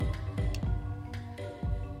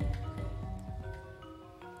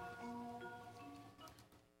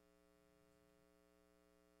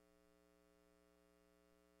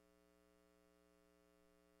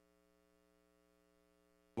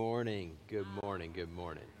Morning, good morning, good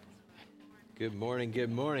morning. Good morning,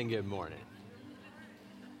 good morning, good morning.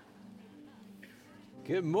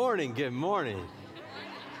 Good morning, good morning.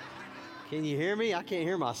 Can you hear me? I can't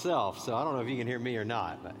hear myself, so I don't know if you can hear me or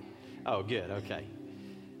not. But oh, good, okay.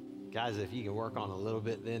 Guys, if you can work on a little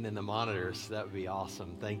bit then in the monitors, that would be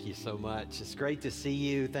awesome. Thank you so much. It's great to see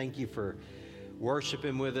you. Thank you for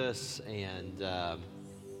worshiping with us, and I'm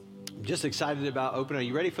just excited about opening. Are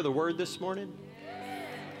you ready for the word this morning?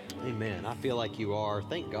 Amen. I feel like you are.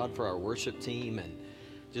 Thank God for our worship team and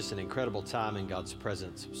just an incredible time in God's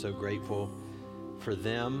presence. I'm so grateful for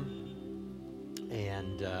them.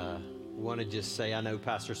 And want to just say, I know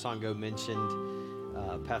Pastor Sango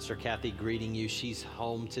mentioned Pastor Kathy greeting you. She's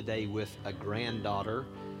home today with a granddaughter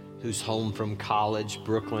who's home from college.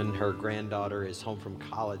 Brooklyn, her granddaughter, is home from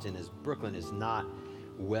college, and as Brooklyn is not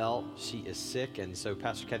well, she is sick, and so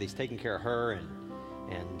Pastor Kathy's taking care of her,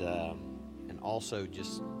 and also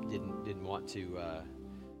just didn't want to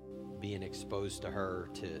being exposed to her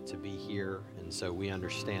to be here, and so we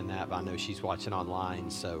understand that. But I know she's watching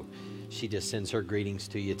online, so she just sends her greetings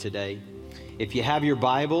to you today. If you have your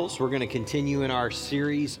Bibles, we're going to continue in our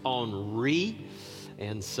series on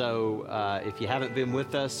and so if you haven't been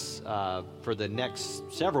with us for the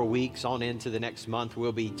next several weeks on into the next month,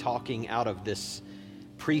 we'll be talking out of this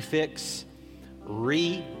prefix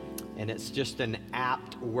and it's just an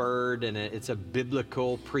apt word, and it's a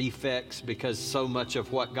biblical prefix because so much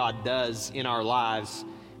of what God does in our lives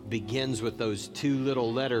begins with those two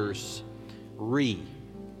little letters,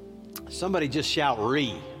 Somebody just shout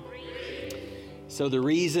re. So the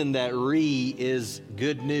reason that is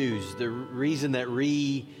good news, the reason that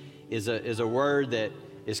is a word that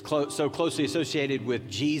is so closely associated with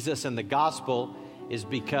Jesus and the gospel is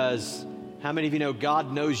because how many of you know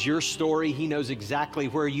God knows your story? He knows exactly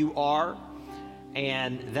where you are,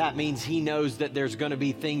 and that means He knows that there's going to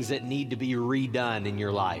be things that need to be redone in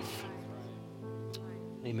your life.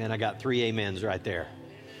 Amen. I got 3 amens right there.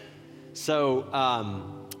 So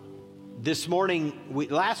this morning,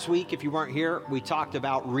 last week, if you weren't here, we talked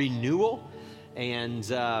about renewal, and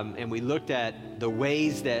we looked at the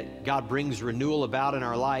ways that God brings renewal about in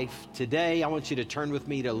our life. Today, I want you to turn with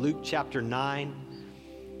me to Luke chapter 9.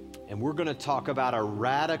 And we're going to talk about a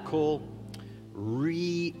radical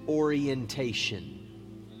reorientation.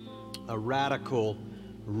 A radical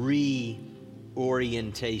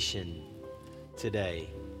reorientation today.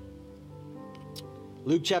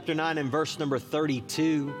 Luke chapter 9 and verse number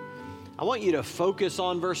 32. I want you to focus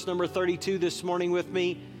on verse number 32 this morning with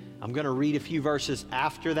me. I'm going to read a few verses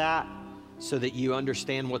after that so that you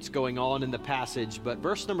understand what's going on in the passage. But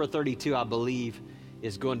verse number 32, I believe,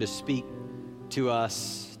 is going to speak to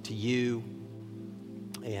us, to you,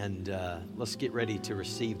 and let's get ready to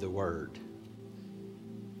receive the word.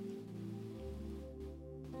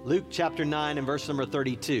 Luke chapter 9 and verse number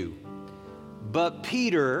 32. But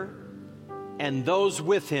Peter and those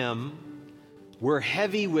with him were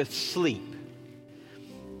heavy with sleep,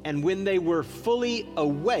 and when they were fully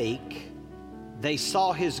awake, they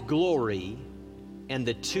saw his glory and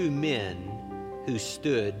the 2 men who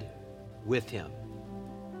stood with him.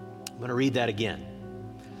 I'm going to read that again.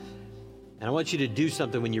 And I want you to do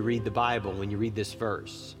something when you read the Bible, when you read this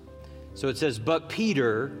verse. So it says, but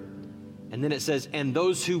Peter, and then it says, and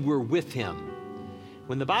those who were with him.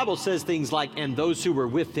 When the Bible says things like, and those who were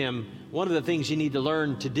with him, one of the things you need to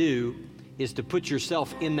learn to do is to put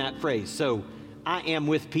yourself in that phrase. So I am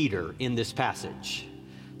with Peter in this passage.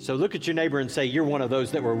 So look at your neighbor and say, you're one of those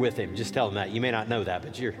that were with him. Just tell him that. You may not know that,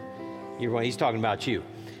 but you're one. He's talking about you.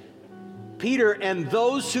 Peter and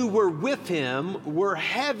those who were with him were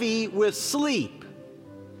heavy with sleep.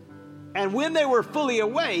 And when they were fully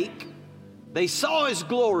awake, they saw his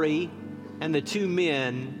glory and the 2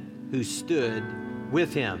 men who stood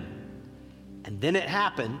with him. And then it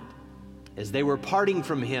happened, as they were parting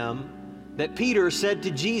from him, that Peter said to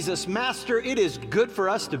Jesus, Master, it is good for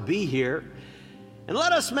us to be here. And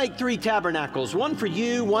let us make 3 tabernacles, one for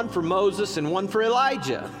you, one for Moses, and one for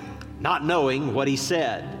Elijah, not knowing what he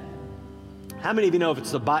said. How many of you know if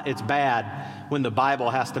it's bad when the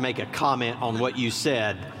Bible has to make a comment on what you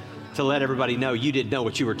said to let everybody know you didn't know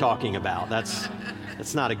what you were talking about? That's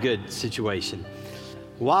not a good situation.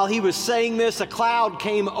 While he was saying this, a cloud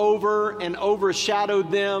came over and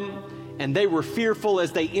overshadowed them, and they were fearful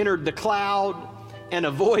as they entered the cloud, and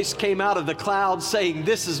a voice came out of the cloud saying,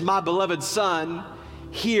 This is my beloved Son,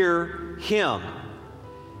 hear him.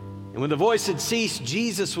 And when the voice had ceased,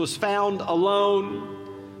 Jesus was found alone.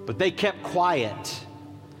 But they kept quiet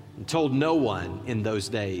and told no one in those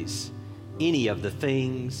days any of the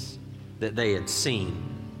things that they had seen.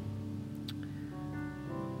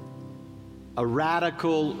 a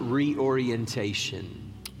radical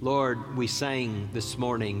reorientation. Lord, we sang this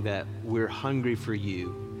morning that we're hungry for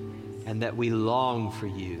you and that we long for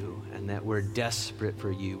you and that we're desperate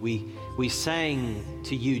for you. We sang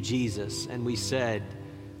to you, Jesus, and we said,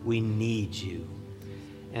 we need you.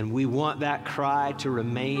 And we want that cry to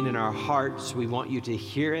remain in our hearts. We want you to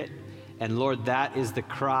hear it. And Lord, that is the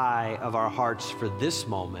cry of our hearts for this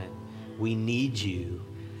moment. We need you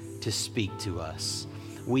to speak to us.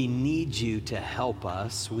 We need you to help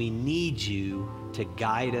us. We need you to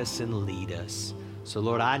guide us and lead us. So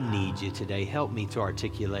Lord, I need you today. Help me to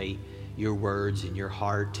articulate your words and your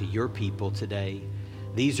heart to your people today.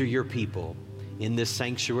 These are your people in this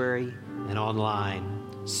sanctuary and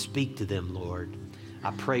online. Speak to them, Lord.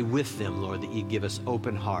 I pray with them, Lord, that you give us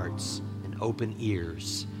open hearts and open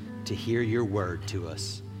ears to hear your word to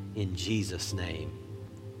us. In Jesus' name,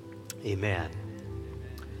 amen.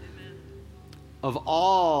 Of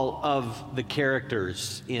all of the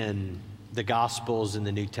characters in the Gospels in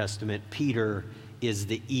the New Testament, Peter is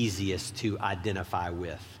the easiest to identify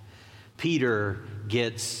with. Peter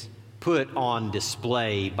gets put on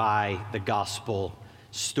display by the gospel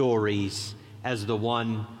stories as the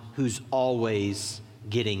one who's always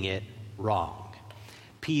getting it wrong.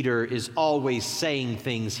 Peter is always saying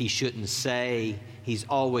things he shouldn't say. He's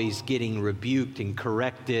always getting rebuked and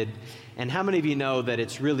corrected. And how many of you know that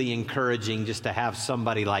it's really encouraging just to have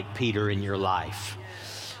somebody like Peter in your life?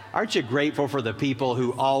 Aren't you grateful for the people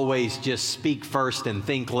who always just speak first and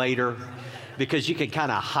think later? Because you can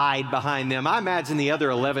kind of hide behind them. I imagine the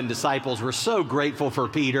other 11 disciples were so grateful for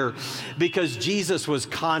Peter because Jesus was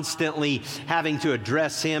constantly having to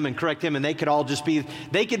address him and correct him, and they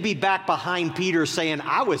could be back behind Peter saying,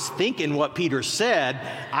 I was thinking what Peter said,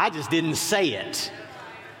 I just didn't say it.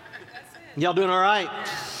 Y'all doing all right?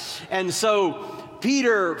 And so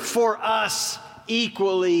Peter, for us,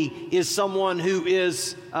 equally is someone who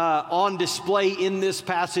is on display in this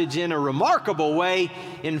passage in a remarkable way.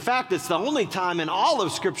 In fact, it's the only time in all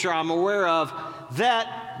of Scripture I'm aware of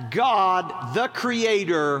that God, the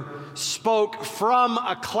Creator, spoke from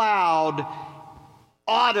a cloud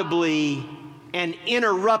audibly and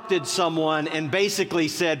interrupted someone and basically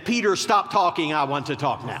said, Peter, stop talking, I want to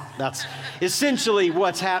talk now. That's essentially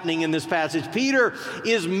what's happening in this passage. Peter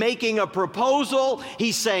is making a proposal.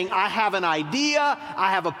 He's saying, I have an idea,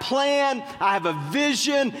 I have a plan, I have a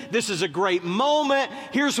vision. This is a great moment.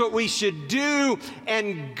 Here's what we should do.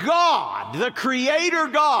 And God, the Creator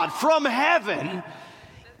God from heaven,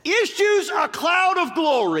 issues a cloud of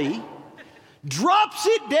glory, drops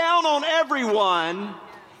it down on everyone,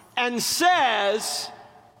 and says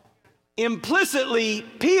implicitly,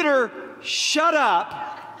 Peter, shut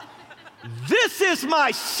up. This is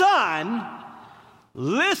my son.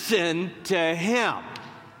 Listen to him.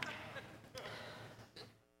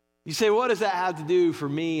 You say, what does that have to do for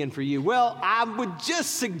me and for you? Well, I would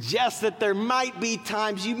just suggest that there might be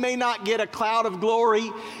times you may not get a cloud of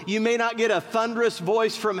glory, you may not get a thunderous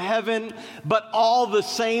voice from heaven, but all the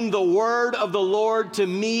same, the word of the Lord to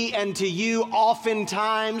me and to you,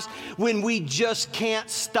 oftentimes when we just can't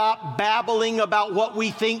stop babbling about what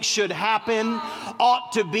we think should happen,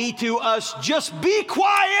 ought to be to us, just be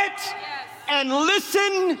quiet and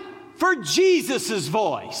listen for Jesus'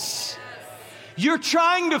 voice. You're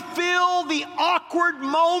trying to fill the awkward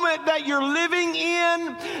moment that you're living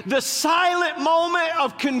in, the silent moment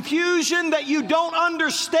of confusion that you don't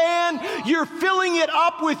understand. You're filling it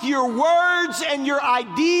up with your words and your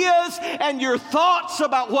ideas and your thoughts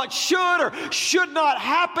about what should or should not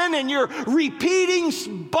happen, and you're repeating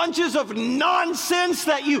bunches of nonsense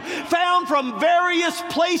that you found from various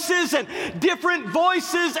places and different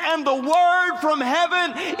voices, and the word from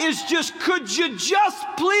heaven is just, could you just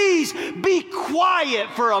please be quiet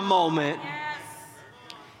for a moment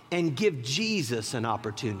and give Jesus an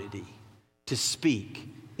opportunity to speak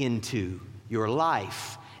into your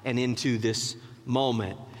life and into this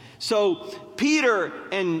moment. So Peter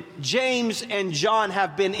and James and John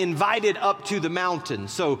have been invited up to the mountain.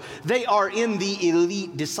 So they are in the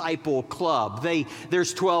elite disciple club.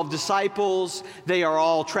 There's 12 disciples. They are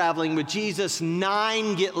all traveling with Jesus.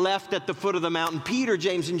 9 get left at the foot of the mountain. Peter,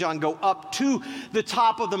 James, and John go up to the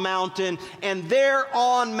top of the mountain. And there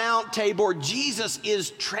on Mount Tabor, Jesus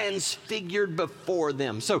is transfigured before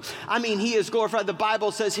them. So, he is glorified. The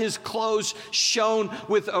Bible says his clothes shone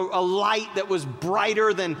with a light that was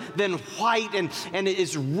brighter than white, and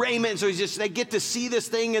his raiment. So they get to see this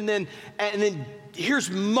thing, and then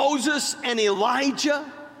here's Moses and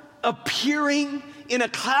Elijah appearing in a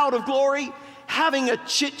cloud of glory, having a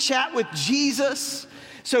chit chat with Jesus.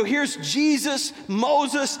 So here's Jesus,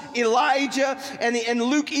 Moses, Elijah, and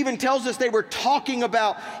Luke even tells us they were talking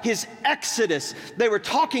about his exodus. They were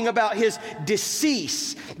talking about his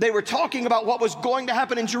decease. They were talking about what was going to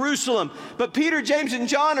happen in Jerusalem. But Peter, James, and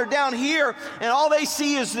John are down here, and all they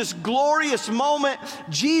see is this glorious moment,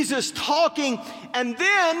 Jesus talking, and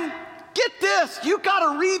then, get this, you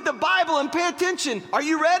got to read the Bible and pay attention. Are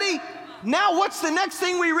you ready? Now what's the next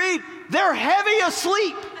thing we read? They're heavy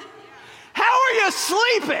asleep. How are you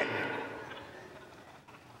sleeping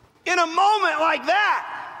in a moment like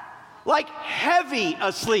that? Like heavy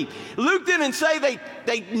asleep. Luke didn't say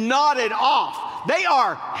they nodded off. They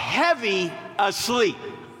are heavy asleep.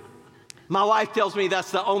 My wife tells me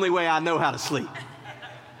that's the only way I know how to sleep.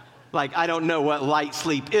 Like I don't know what light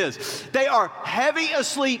sleep is. They are heavy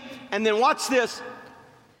asleep, and then watch this.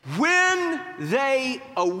 When they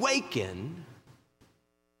awaken,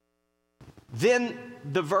 then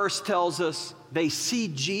the verse tells us they see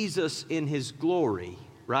Jesus in his glory,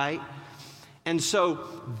 right? And so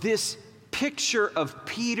this picture of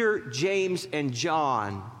Peter, James, and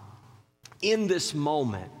John in this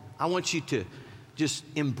moment, I want you to just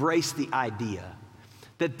embrace the idea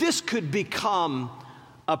that this could become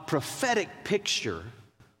a prophetic picture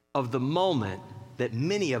of the moment that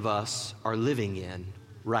many of us are living in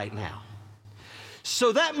right now.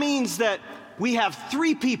 So that means that we have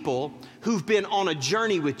three people who've been on a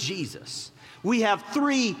journey with Jesus. We have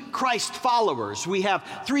three Christ followers. We have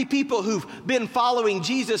three people who've been following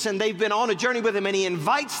Jesus, and they've been on a journey with him, and he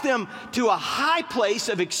invites them to a high place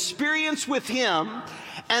of experience with him,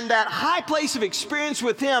 and that high place of experience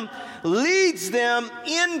with him leads them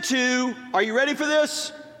into, are you ready for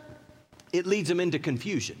this? It leads them into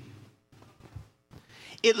confusion.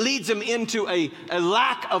 It leads them into a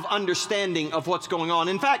lack of understanding of what's going on.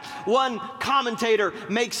 In fact, one commentator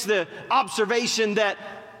makes the observation that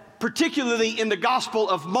particularly in the Gospel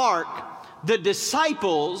of Mark, the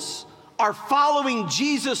disciples are following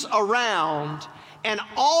Jesus around, and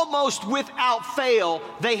almost without fail,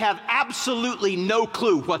 they have absolutely no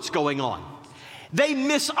clue what's going on. They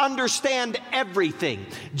misunderstand everything.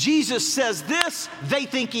 Jesus says this, they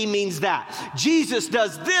think he means that. Jesus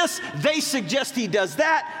does this, they suggest he does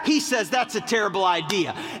that. He says that's a terrible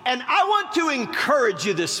idea. And I want to encourage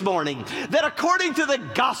you this morning that according to the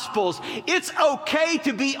Gospels, it's okay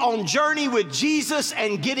to be on journey with Jesus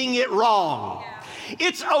and getting it wrong.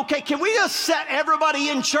 It's okay. Can we just set everybody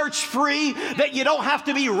in church free that you don't have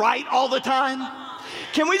to be right all the time?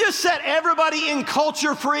 Can we just set everybody in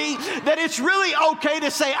culture free that it's really okay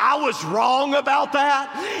to say, I was wrong about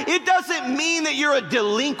that? It doesn't mean that you're a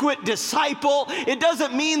delinquent disciple. It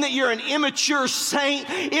doesn't mean that you're an immature saint.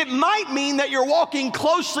 It might mean that you're walking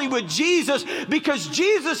closely with Jesus because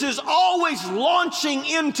Jesus is always launching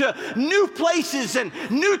into new places and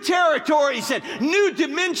new territories and new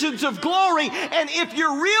dimensions of glory. And if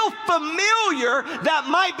you're real familiar, that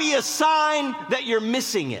might be a sign that you're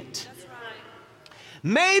missing it.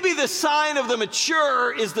 Maybe the sign of the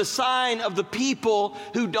mature is the sign of the people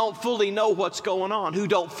who don't fully know what's going on, who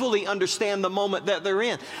don't fully understand the moment that they're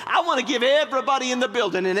in. I want to give everybody in the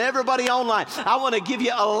building and everybody online, I want to give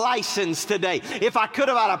you a license today. If I could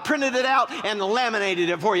have, I'd have printed it out and laminated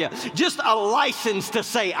it for you. Just a license to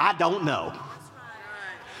say, I don't know.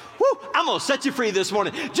 Woo, I'm going to set you free this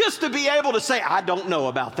morning just to be able to say, I don't know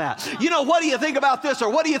about that. You know, what do you think about this?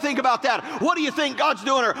 Or what do you think about that? What do you think God's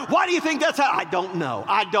doing? Or why do you think that's how? I don't know.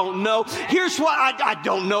 I don't know. Here's what I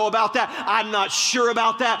don't know about that. I'm not sure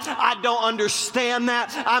about that. I don't understand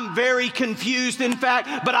that. I'm very confused, in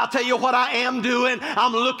fact. But I'll tell you what I am doing.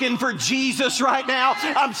 I'm looking for Jesus right now.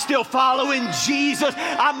 I'm still following Jesus.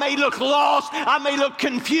 I may look lost. I may look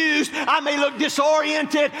confused. I may look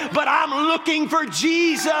disoriented. But I'm looking for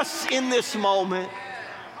Jesus in this moment,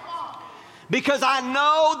 because I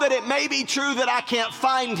know that it may be true that I can't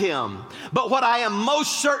find him, but what I am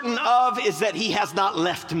most certain of is that he has not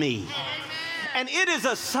left me. And it is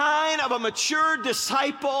a sign of a mature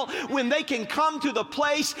disciple when they can come to the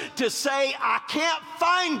place to say, I can't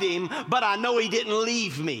find him, but I know he didn't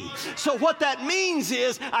leave me. So what that means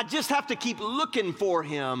is I just have to keep looking for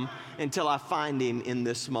him until I find him in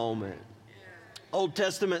this moment. Old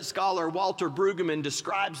Testament scholar Walter Brueggemann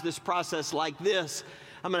describes this process like this.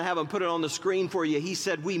 I'm going to have him put it on the screen for you. He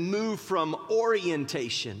said, we move from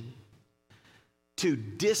orientation to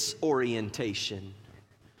disorientation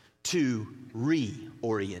to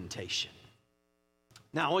reorientation.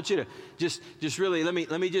 Now, I want you to just really, let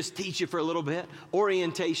me just teach you for a little bit.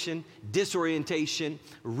 Orientation, disorientation,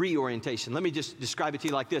 reorientation. Let me just describe it to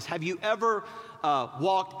you like this. Have you ever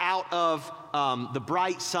walked out of the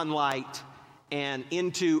bright sunlight and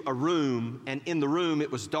into a room, and in the room it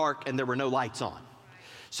was dark and there were no lights on?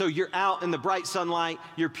 So you're out in the bright sunlight,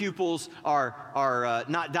 your pupils are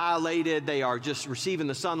not dilated, they are just receiving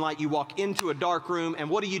the sunlight. You walk into a dark room, and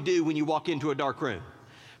what do you do when you walk into a dark room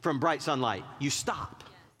from bright sunlight? You stop,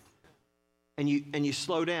 and you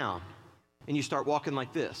slow down, and you start walking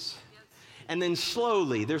like this. And then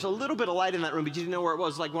slowly, there's a little bit of light in that room, but you didn't know where it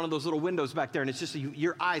was, like one of those little windows back there. And it's just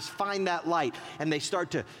your eyes find that light, and they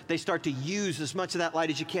start to use as much of that light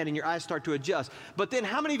as you can, and your eyes start to adjust. But then,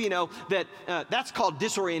 how many of you know that that's called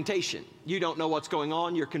disorientation? You don't know what's going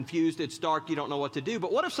on. You're confused. It's dark. You don't know what to do.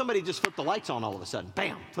 But what if somebody just flipped the lights on all of a sudden?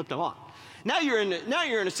 Bam, flipped them on. Now you're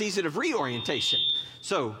in a season of reorientation.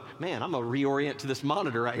 So, man, I'm gonna reorient to this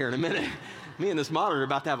monitor right here in a minute. Me and this monitor are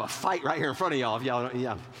about to have a fight right here in front of y'all. If y'all don't,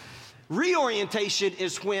 yeah. Reorientation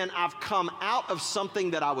is when I've come out of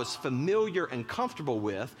something that I was familiar and comfortable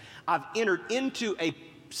with. I've entered into a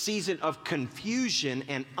season of confusion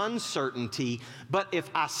and uncertainty, but if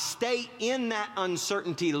I stay in that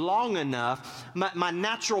uncertainty long enough, my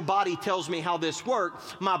natural body tells me how this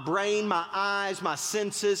works. My brain, my eyes, my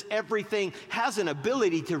senses, everything has an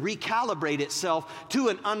ability to recalibrate itself to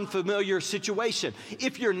an unfamiliar situation.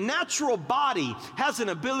 If your natural body has an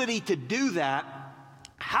ability to do that,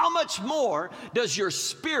 how much more does your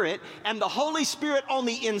spirit and the Holy Spirit on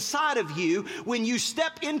the inside of you, when you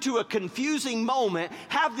step into a confusing moment,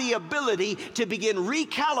 have the ability to begin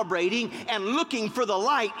recalibrating and looking for the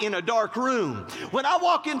light in a dark room? When I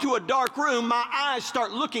walk into a dark room, my eyes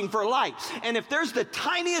start looking for light. And if there's the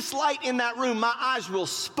tiniest light in that room, my eyes will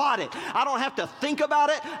spot it. I don't have to think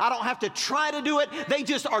about it. I don't have to try to do it. They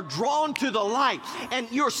just are drawn to the light. And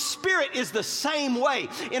your spirit is the same way.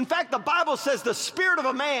 In fact, the Bible says the spirit of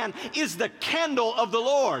a man is the candle of the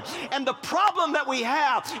Lord. And the problem that we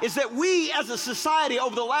have is that we as a society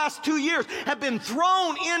over the last 2 years have been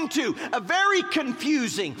thrown into a very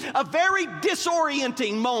confusing, a very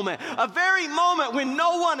disorienting moment, a very moment when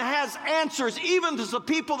no one has answers, even to the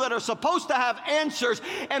people that are supposed to have answers.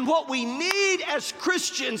 And what we need as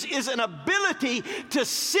Christians is an ability to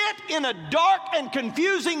sit in a dark and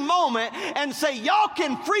confusing moment and say, y'all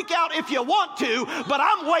can freak out if you want to, but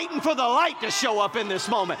I'm waiting for the light to show up in this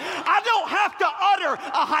moment. I don't have to utter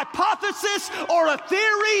a hypothesis or a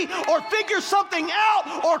theory or figure something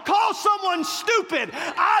out or call someone stupid.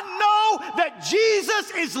 I know that Jesus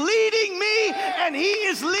is leading me, and he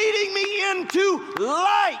is leading me into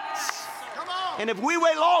light. And if we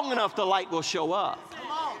wait long enough, the light will show up.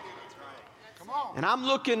 And I'm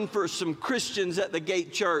looking for some Christians at the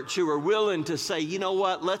Gate Church who are willing to say, you know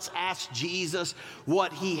what, let's ask Jesus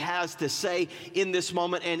what he has to say in this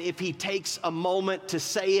moment. And if he takes a moment to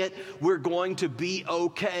say it, we're going to be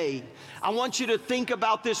okay. I want you to think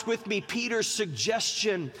about this with me. Peter's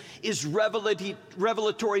suggestion is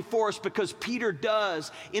revelatory for us, because Peter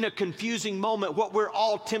does, in a confusing moment, what we're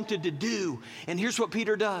all tempted to do. And here's what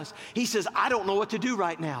Peter does. He says, I don't know what to do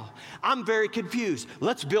right now. I'm very confused.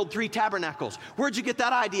 Let's build 3 tabernacles. Where'd you get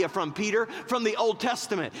that idea from, Peter? From the Old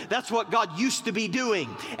Testament. That's what God used to be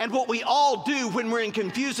doing. And what we all do when we're in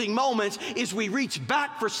confusing moments is we reach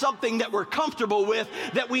back for something that we're comfortable with,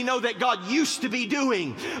 that we know that God used to be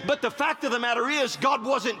doing. But the fact of the matter is, God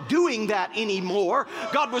wasn't doing that anymore.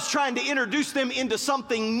 God was trying to introduce them into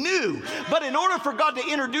something new. But in order for God to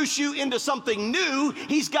introduce you into something new,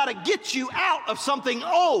 he's got to get you out of something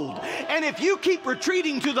old. And if you keep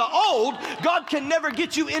retreating to the old, God can never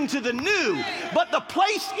get you into the new. But the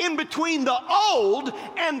place in between the old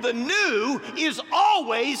and the new is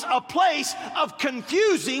always a place of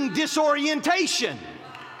confusing disorientation.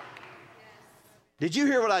 Did you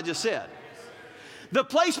hear what I just said? The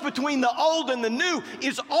place between the old and the new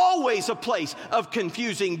is always a place of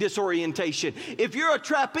confusing disorientation. If you're a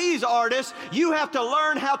trapeze artist, you have to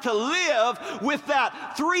learn how to live with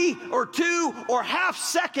that 3 or 2 or half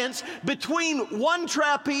seconds between one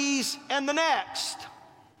trapeze and the next.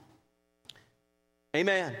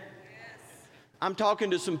 Amen. I'm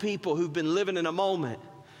talking to some people who've been living in a moment.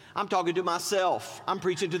 I'm talking to myself. I'm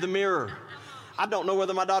preaching to the mirror. I don't know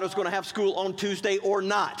whether my daughter's going to have school on Tuesday or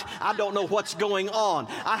not. I don't know what's going on.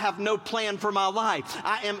 I have no plan for my life.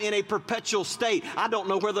 I am in a perpetual state. I don't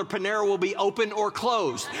know whether Panera will be open or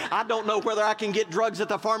closed. I don't know whether I can get drugs at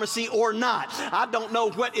the pharmacy or not. I don't know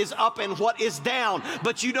what is up and what is down.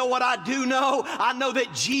 But you know what I do know? I know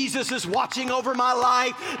that Jesus is watching over my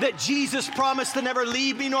life, that Jesus promised to never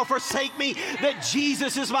leave me nor forsake me, that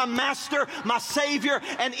Jesus is my master, my savior,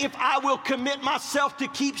 and if I will commit myself to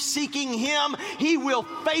keep seeking him, he will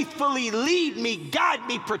faithfully lead me, guide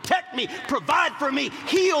me, protect me, provide for me,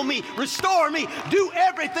 heal me, restore me, do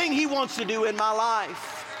everything he wants to do in my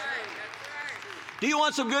life. Do you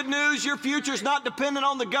want some good news? Your future's not dependent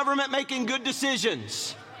on the government making good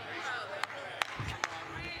decisions.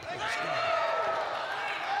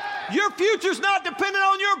 Your future's not dependent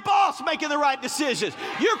on your boss making the right decisions.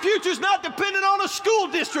 Your future's not dependent on a school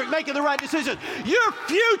district making the right decisions. Your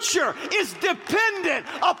future is dependent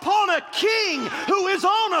upon a king who is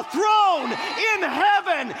on a throne in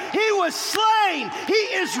heaven. He was slain, he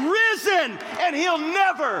is risen, and he'll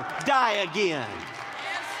never die again.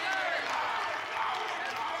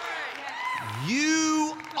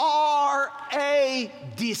 You are a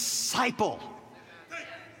disciple.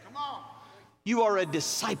 You are a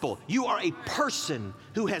disciple. You are a person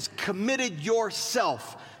who has committed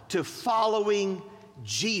yourself to following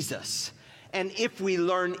Jesus. And if we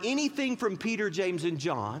learn anything from Peter, James, and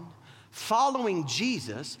John, following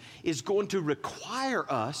Jesus is going to require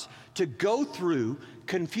us to go through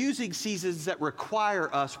confusing seasons that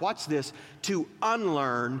require us, watch this, to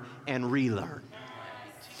unlearn and relearn.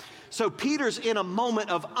 So Peter's in a moment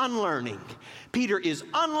of unlearning. Peter is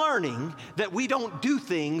unlearning that we don't do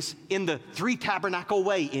things in the three tabernacle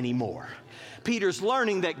way anymore. Peter's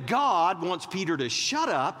learning that God wants Peter to shut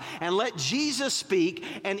up and let Jesus speak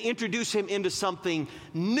and introduce him into something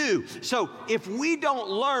new. So if we don't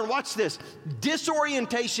learn, watch this,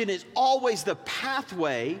 disorientation is always the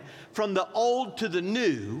pathway from the old to the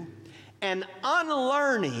new, and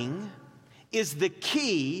unlearning is the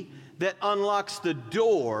key that unlocks the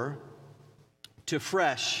door to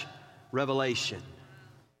fresh revelation.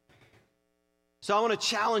 So I want to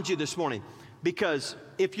challenge you this morning, because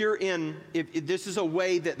if this is a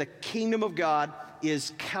way that the kingdom of God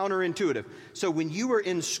is counterintuitive. So when you were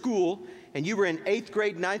in school and you were in 8th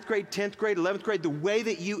grade, 9th grade, 10th grade, 11th grade, the way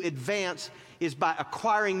that you advance is by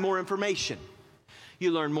acquiring more information. You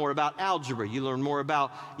learn more about algebra. You learn more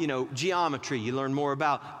about, geometry. You learn more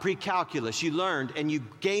about pre-calculus. You learned and you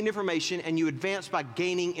gain information and you advance by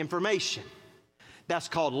gaining information. That's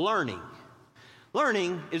called learning.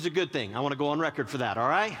 Learning is a good thing. I want to go on record for that, all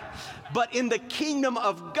right? But in the kingdom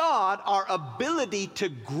of God, our ability to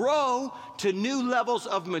grow to new levels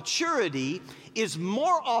of maturity is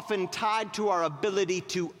more often tied to our ability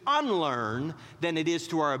to unlearn than it is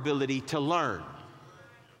to our ability to learn.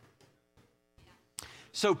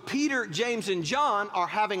 So Peter, James, and John are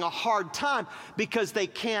having a hard time because they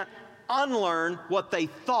can't unlearn what they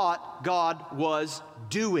thought God was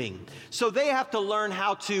doing. So they have to learn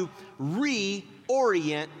how to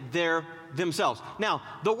reorient themselves. Now,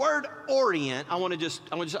 the word orient, I want to just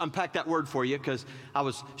unpack that word for you, because I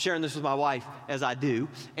was sharing this with my wife, as I do,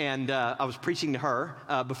 and I was preaching to her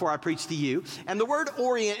before I preached to you. And the word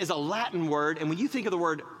orient is a Latin word, and when you think of the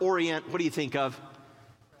word orient, what do you think of?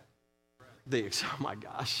 Oh my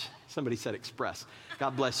gosh, somebody said express.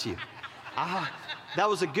 God bless you. That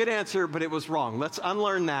was a good answer, but it was wrong. Let's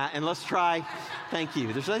unlearn that and let's try, thank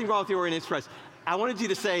you. There's nothing wrong with the Orient Express. I wanted you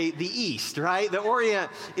to say the East, right? The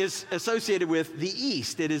Orient is associated with the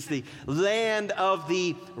East. It is the land of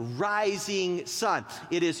the rising sun.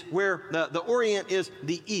 It is where the Orient is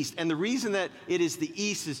the East. And the reason that it is the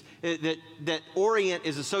East is that Orient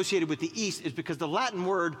is associated with the East is because the Latin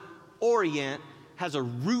word Orient has a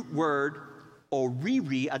root word,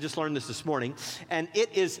 oriri, I just learned this morning, and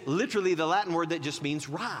it is literally the Latin word that just means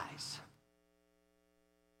rise.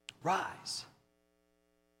 Rise.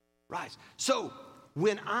 Rise. So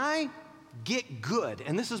when I get good,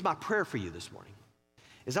 and this is my prayer for you this morning,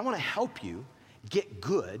 is I want to help you get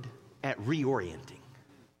good at reorienting.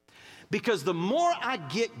 Because the more I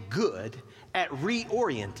get good at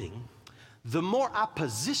reorienting, the more I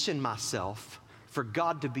position myself for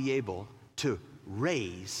God to be able to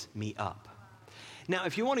raise me up. Now,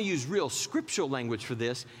 if you want to use real scriptural language for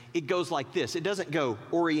this, it goes like this. It doesn't go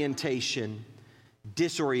orientation,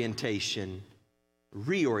 disorientation,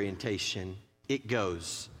 reorientation. It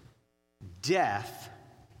goes death,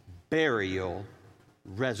 burial,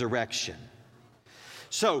 resurrection.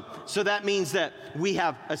 So that means that we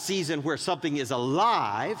have a season where something is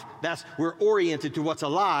alive. We're oriented to what's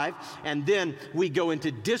alive. And then we go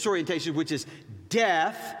into disorientation, which is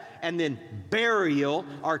death, and then burial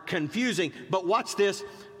are confusing. But watch this,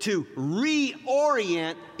 to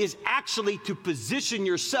reorient is actually to position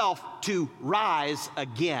yourself to rise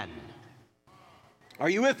again.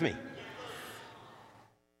 Are you with me?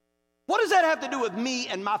 What does that have to do with me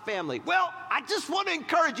and my family? Well, I just want to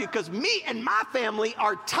encourage you, because me and my family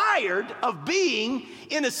are tired of being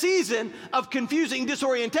in a season of confusing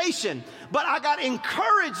disorientation. But I got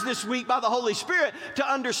encouraged this week by the Holy Spirit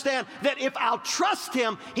to understand that if I'll trust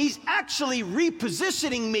Him, He's actually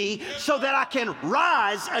repositioning me so that I can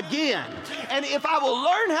rise again. And if I will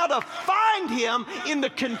learn how to find Him in the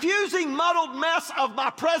confusing, muddled mess of my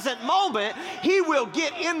present moment, He will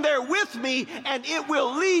get in there with me, and it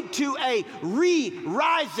will lead to a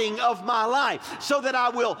re-rising of my life so that I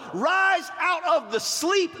will rise out of the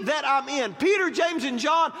sleep that I'm in. Peter, James, and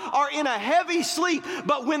John are in a heavy sleep,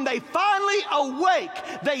 but when they finally awake,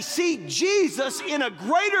 they see Jesus in a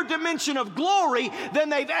greater dimension of glory than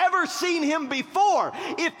they've ever seen Him before.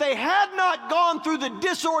 If they had not gone through the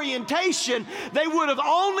disorientation, they would have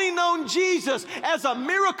only known Jesus as a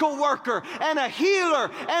miracle worker and a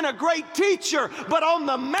healer and a great teacher. But on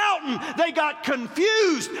the mountain, they got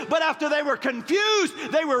confused. But after they were confused,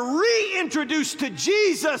 they were reintroduced to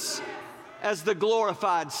Jesus as the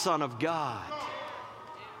glorified Son of God.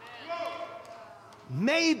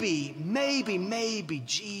 Maybe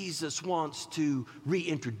Jesus wants to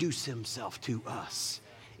reintroduce Himself to us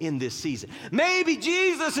in this season. Maybe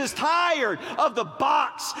Jesus is tired of the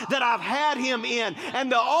box that I've had Him in, and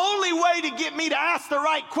the only way to get me to ask the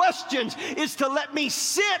right questions is to let me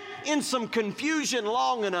sit in some confusion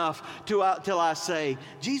long enough till I say,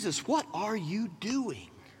 Jesus, what are you doing?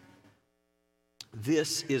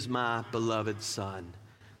 This is my beloved Son.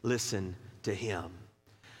 Listen to Him.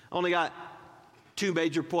 I only got 2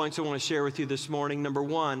 major points I want to share with you this morning. Number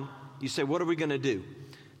one, you say, what are we going to do?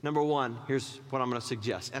 Number one, here's what I'm going to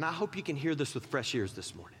suggest. And I hope you can hear this with fresh ears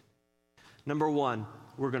this morning. Number one,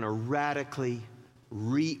 we're going to radically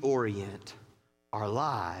reorient our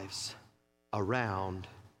lives around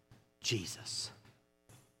Jesus.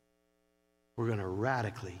 We're going to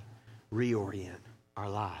radically reorient our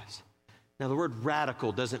lives. Now, the word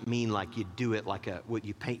radical doesn't mean like you do it like what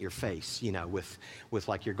you paint your face, with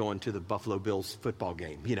like you're going to the Buffalo Bills football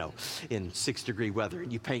game, in 6-degree weather,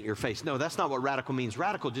 and you paint your face. No, that's not what radical means.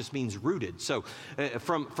 Radical just means rooted. So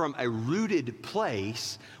from a rooted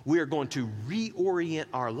place, we are going to reorient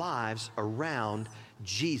our lives around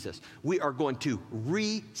Jesus. We are going to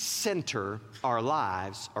recenter our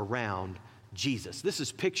lives around Jesus. This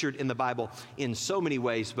is pictured in the Bible in so many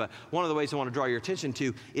ways, but one of the ways I want to draw your attention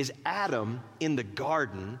to is Adam in the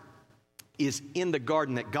garden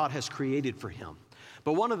that God has created for him.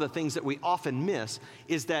 But one of the things that we often miss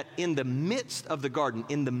is that in the midst of the garden,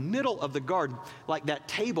 in the middle of the garden, like that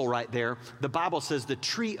table right there, the Bible says the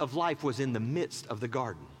tree of life was in the midst of the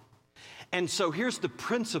garden. And so here's the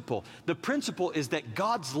principle. The principle is that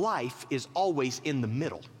God's life is always in the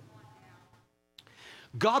middle.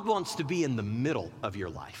 God wants to be in the middle of your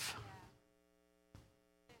life.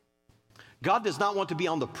 God does not want to be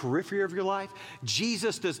on the periphery of your life.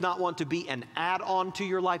 Jesus does not want to be an add-on to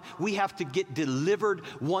your life. We have to get delivered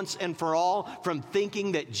once and for all from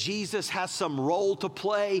thinking that Jesus has some role to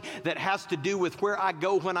play that has to do with where I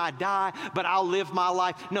go when I die, but I'll live my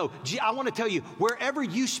life. No, I want to tell you, wherever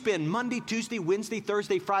you spend Monday, Tuesday, Wednesday,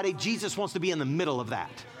 Thursday, Friday, Jesus wants to be in the middle of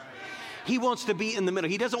that. He wants to be in the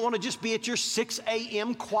middle. He doesn't want to just be at your 6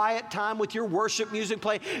 a.m. quiet time with your worship music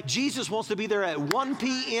playing. Jesus wants to be there at 1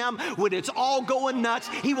 p.m. when it's all going nuts.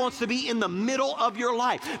 He wants to be in the middle of your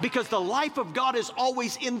life because the life of God is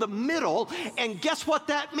always in the middle. And guess what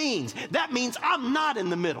that means? That means I'm not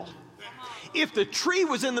in the middle. If the tree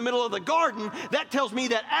was in the middle of the garden, that tells me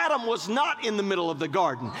that Adam was not in the middle of the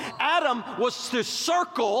garden. Adam was to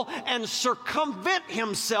circle and circumvent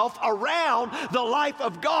himself around the life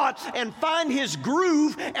of God and find his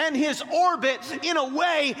groove and his orbit in a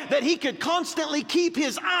way that he could constantly keep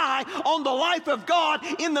his eye on the life of God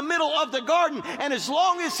in the middle of the garden. And as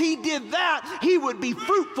long as he did that, he would be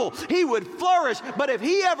fruitful. He would flourish. But if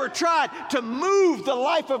he ever tried to move the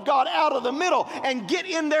life of God out of the middle and get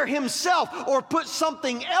in there himself, or put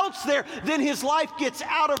something else there, then his life gets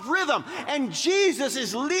out of rhythm. And Jesus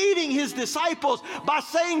is leading his disciples by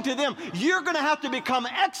saying to them, you're going to have to become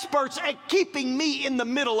experts at keeping me in the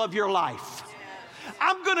middle of your life.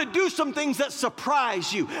 I'm going to do some things that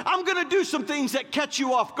surprise you. I'm going to do some things that catch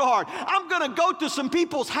you off guard. I'm going to go to some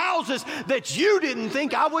people's houses that you didn't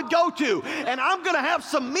think I would go to. And I'm going to have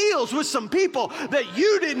some meals with some people that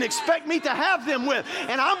you didn't expect me to have them with.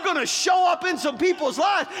 And I'm going to show up in some people's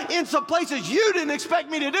lives in some places you didn't expect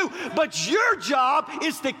me to do. But your job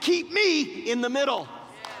is to keep me in the middle.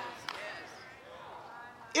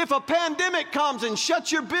 if a pandemic comes and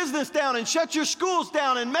shuts your business down and shuts your schools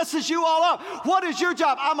down and messes you all up, what is your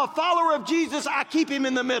job? I'm a follower of Jesus. I keep him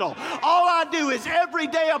in the middle. All I do is every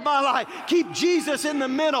day of my life, keep Jesus in the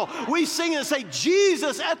middle. We sing and say,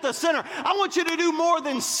 Jesus at the center. I want you to do more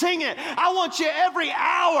than sing it. I want you every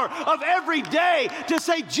hour of every day to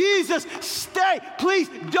say, Jesus, stay. Please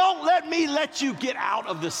don't let you get out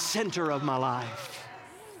of the center of my life.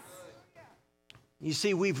 You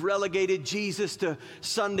see, we've relegated Jesus to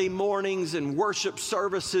Sunday mornings and worship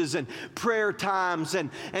services and prayer times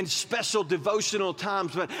and special devotional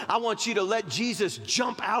times. But I want you to let Jesus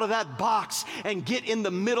jump out of that box and get in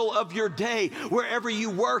the middle of your day, wherever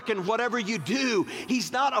you work and whatever you do.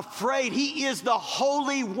 He's not afraid. He is the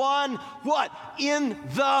Holy One, what? In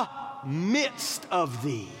the midst of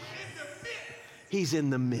thee. He's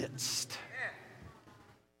in the midst.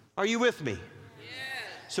 Are you with me?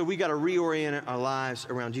 So we got to reorient our lives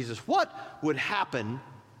around Jesus. What would happen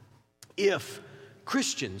if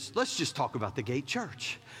Christians, let's just talk about the Gate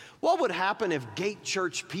Church. What would happen if Gate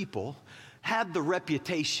Church people had the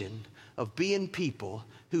reputation of being people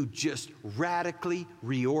who just radically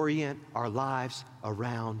reorient our lives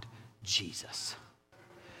around Jesus?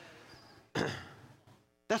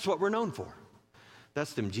 That's what we're known for.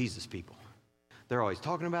 That's them Jesus people. They're always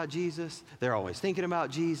talking about Jesus. They're always thinking about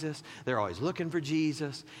Jesus. They're always looking for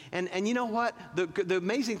Jesus. And you know what? The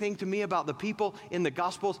amazing thing to me about the people in the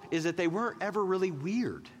Gospels is that they weren't ever really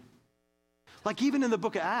weird. Like even in the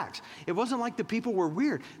book of Acts, it wasn't like the people were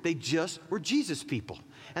weird. They just were Jesus people.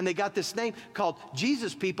 And they got this name called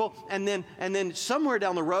Jesus people. And then somewhere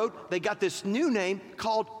down the road, they got this new name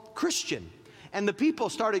called Christian. And the people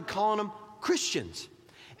started calling them Christians.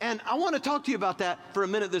 And I want to talk to you about that for a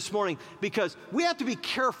minute this morning, because we have to be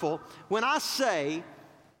careful when I say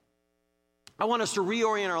I want us to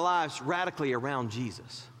reorient our lives radically around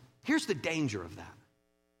Jesus. Here's the danger of that,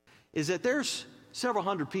 is that there's several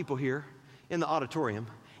hundred people here in the auditorium,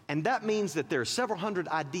 and that means that there's several hundred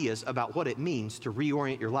ideas about what it means to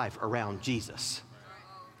reorient your life around Jesus.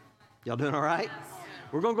 Y'all doing all right?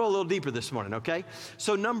 We're going to go a little deeper this morning, okay?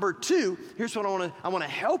 So number 2, here's what I want to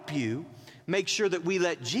help you make sure that we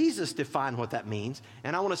let Jesus define what that means.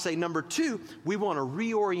 And I want to say, number 2, we want to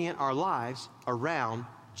reorient our lives around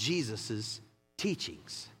Jesus's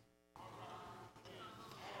teachings.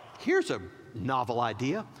 Here's a novel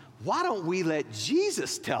idea. Why don't we let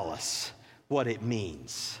Jesus tell us what it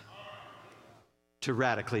means to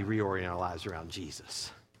radically reorient our lives around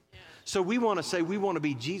Jesus? So we want to say we want to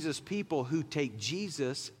be Jesus people who take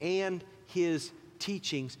Jesus and his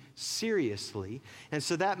teachings seriously. And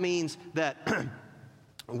so that means that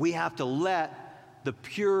we have to let the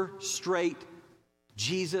pure, straight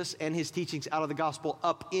Jesus and his teachings out of the gospel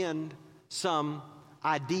upend some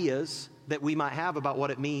ideas that we might have about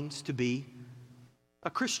what it means to be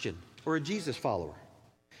a Christian or a Jesus follower.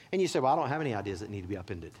 And you say, well, I don't have any ideas that need to be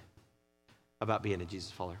upended about being a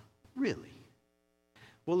Jesus follower. Really?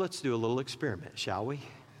 Well, let's do a little experiment, shall we?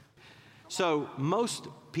 So most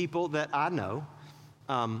people that I know,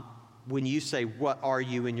 when you say, what are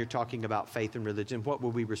you, and you're talking about faith and religion, what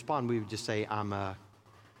would we respond? We would just say, I'm a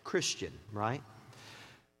Christian, right?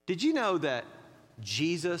 Did you know that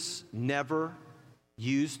Jesus never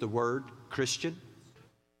used the word Christian?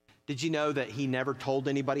 Did you know that he never told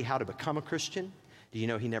anybody how to become a Christian? Did you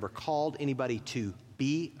know he never called anybody to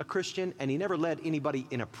be a Christian? And he never led anybody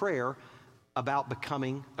in a prayer about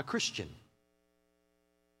becoming a Christian.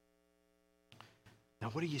 Now,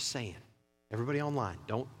 what are you saying? Everybody online,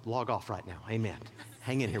 don't log off right now. Amen.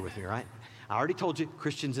 Hang in here with me, right? I already told you,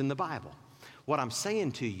 Christians in the Bible. What I'm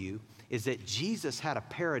saying to you is that Jesus had a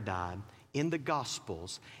paradigm in the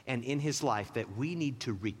Gospels and in his life that we need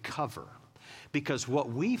to recover. Because what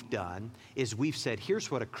we've done is we've said,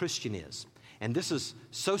 here's what a Christian is. And this is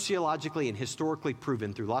sociologically and historically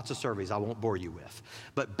proven through lots of surveys I won't bore you with.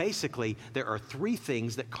 But basically, there are 3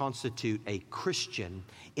 things that constitute a Christian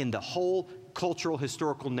in the whole cultural,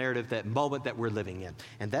 historical narrative, that moment that we're living in.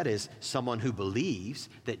 And that is someone who believes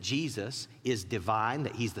that Jesus is divine,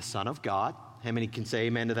 that he's the Son of God. How many can say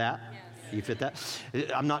amen to that? Yes. You fit that?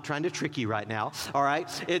 I'm not trying to trick you right now, all right?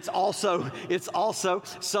 It's also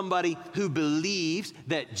somebody who believes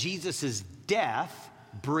that Jesus' death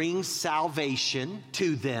brings salvation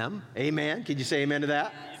to them. Amen. Can you say amen to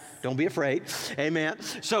that? Yes. Don't be afraid. Amen.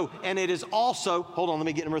 So, and it is also, hold on, let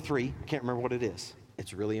me get number 3. I can't remember what it is.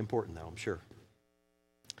 It's really important though, I'm sure.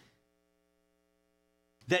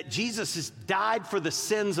 That Jesus has died for the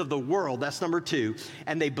sins of the world. That's number 2.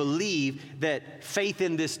 And they believe that faith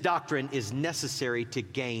in this doctrine is necessary to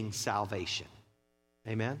gain salvation.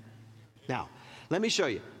 Amen. Now, let me show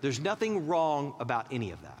you. There's nothing wrong about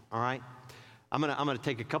any of that, all right? I'm gonna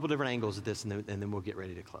take a couple different angles at this, and then we'll get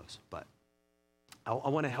ready to close. But I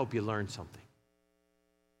want to help you learn something.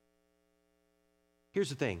 Here's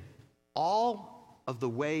the thing. All of the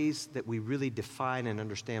ways that we really define and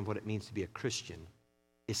understand what it means to be a Christian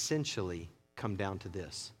essentially come down to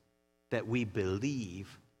this, that we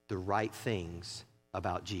believe the right things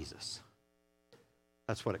about Jesus.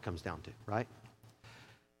 That's what it comes down to, right?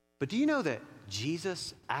 But do you know that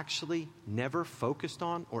Jesus actually never focused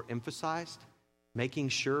on or emphasized making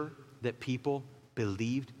sure that people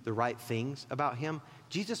believed the right things about him?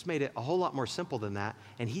 Jesus made it a whole lot more simple than that,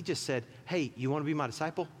 and he just said, hey, you want to be my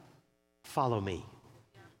disciple? Follow me.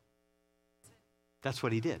 That's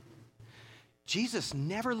what he did. Jesus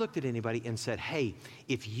never looked at anybody and said, hey,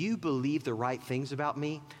 if you believe the right things about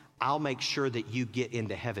me, I'll make sure that you get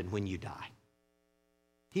into heaven when you die.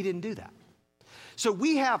 He didn't do that. So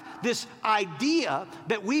we have this idea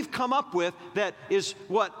that we've come up with that is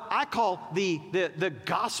what I call the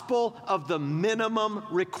gospel of the minimum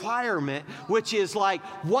requirement, which is like,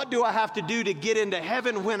 what do I have to do to get into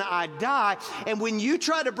heaven when I die? And when you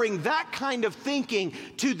try to bring that kind of thinking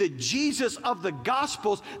to the Jesus of the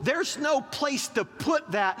Gospels, there's no place to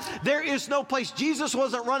put that. There is no place. Jesus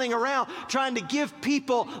wasn't running around trying to give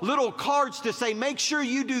people little cards to say, make sure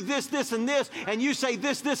you do this, this, and this, and you say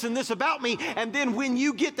this, this, and this about me, and then when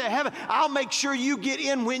you get to heaven, I'll make sure you get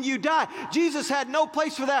in when you die. Jesus had no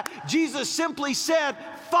place for that. Jesus simply said,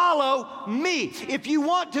 follow me. If you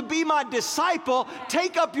want to be my disciple,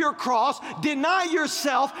 take up your cross, deny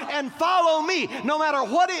yourself, and follow me. No matter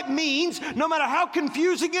what it means, no matter how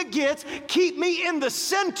confusing it gets, keep me in the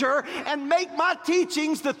center and make my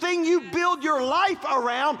teachings the thing you build your life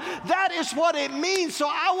around. That is what it means. So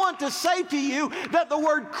I want to say to you that the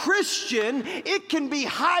word Christian, it can be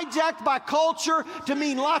hijacked by culture to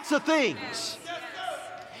mean lots of things.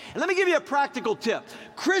 And let me give you a practical tip.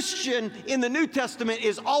 Christian in the New Testament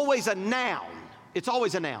is always a noun. It's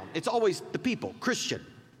always a noun. It's always the people, Christian.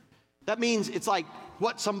 That means it's like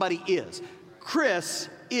what somebody is. Chris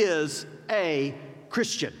is a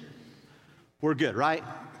Christian. We're good, right?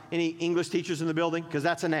 Any English teachers in the building? Because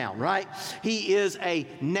that's a noun, right? He is a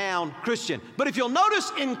noun Christian. But if you'll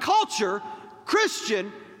notice in culture,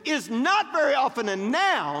 Christian is not very often a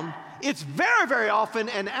noun. It's very, very often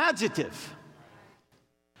an adjective.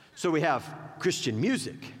 So we have Christian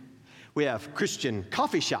music. We have Christian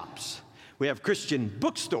coffee shops. We have Christian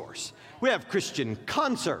bookstores. We have Christian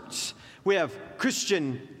concerts. We have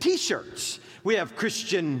Christian t-shirts. We have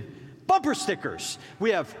Christian bumper stickers.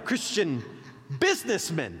 We have Christian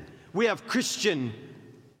businessmen. We have Christian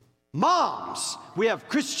moms. We have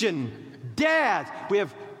Christian dads. We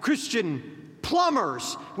have Christian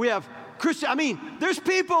plumbers. We have Christian, there's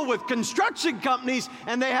people with construction companies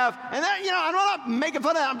and they have, and that, I'm not making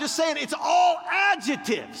fun of that. I'm just saying it's all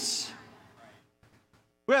adjectives.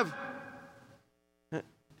 We have,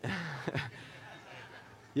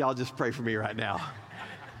 y'all just pray for me right now.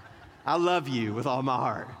 I love you with all my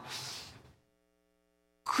heart.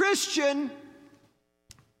 Christian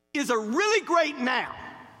is a really great noun,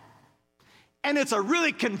 and it's a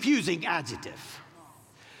really confusing adjective.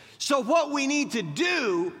 So what we need to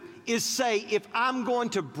do is say, if I'm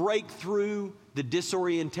going to break through the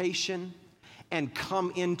disorientation and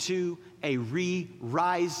come into a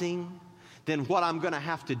re-rising, then what I'm going to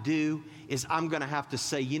have to do is I'm going to have to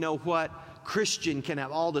say, you know what? Christian can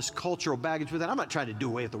have all this cultural baggage with it. I'm not trying to do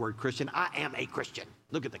away with the word Christian. I am a Christian.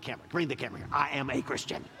 Look at the camera. Bring the camera here. I am a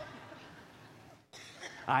Christian.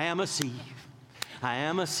 I am a C. I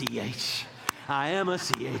am a CH. I am a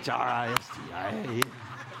CHRIST.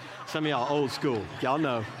 Some of y'all old school. Y'all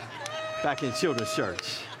know. Back in children's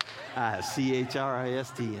church, I have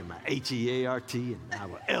CHRIST and my HEART and I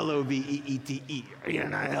will LOVEETE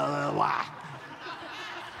and I LLY.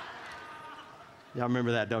 Y'all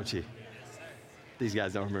remember that, don't you? These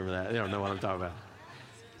guys don't remember that. They don't know what I'm talking about.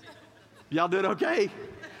 Y'all doing okay?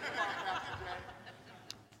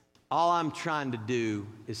 All I'm trying to do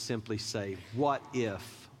is simply say, what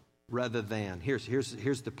if, rather than, here's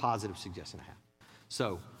the positive suggestion I have.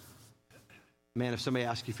 So, man, if somebody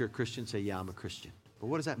asks you if you're a Christian, say, yeah, I'm a Christian. But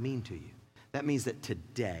what does that mean to you? That means that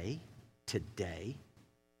today,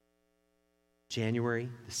 January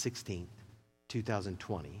the 16th,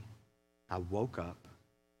 2020, I woke up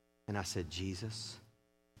and I said, Jesus,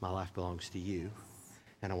 my life belongs to you,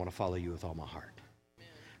 and I want to follow you with all my heart.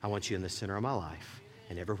 I want you in the center of my life,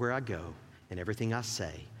 and everywhere I go and everything I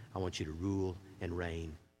say, I want you to rule and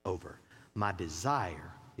reign over. My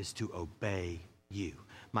desire is to obey you.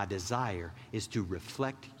 My desire is to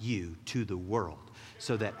reflect you to the world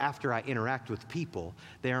so that after I interact with people,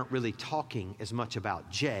 they aren't really talking as much about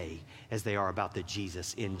Jay as they are about the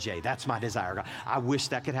Jesus in Jay. That's my desire. God, I wish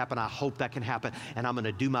that could happen. I hope that can happen. And I'm going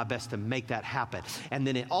to do my best to make that happen. And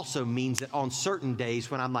then it also means that on certain days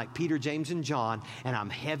when I'm like Peter, James, and John, and I'm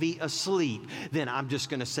heavy asleep, then I'm just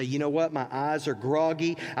going to say, you know what? My eyes are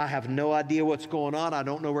groggy. I have no idea what's going on. I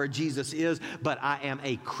don't know where Jesus is, but I am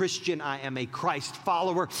a Christian. I am a Christ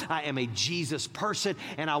follower. I am a Jesus person,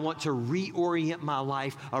 and I want to reorient my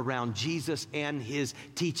life around Jesus and his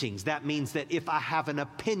teachings. That means that if I have an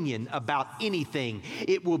opinion about anything,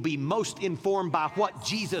 it will be most informed by what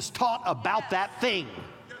Jesus taught about that thing.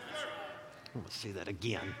 Let's say that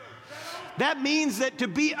again. That means that to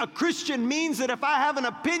be a Christian means that if I have an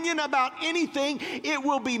opinion about anything, it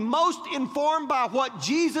will be most informed by what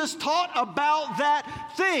Jesus taught about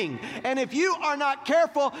that thing. And if you are not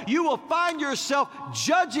careful, you will find yourself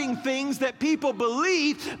judging things that people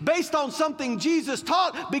believe based on something Jesus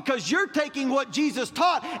taught, because you're taking what Jesus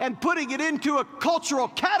taught and putting it into a cultural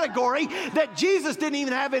category that Jesus didn't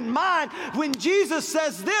even have in mind. When Jesus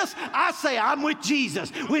says this, I say I'm with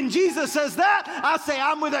Jesus. When Jesus says that, I say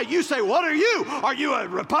I'm with that. You say, what are you? Are you a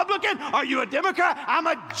Republican? Are you a Democrat? I'm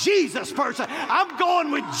a Jesus person. I'm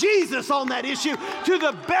going with Jesus on that issue to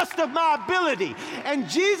the best of my ability. And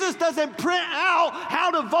Jesus doesn't print out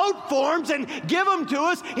how to vote forms and give them to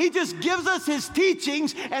us. He just gives us his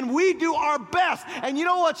teachings, and we do our best. And you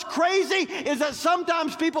know what's crazy is that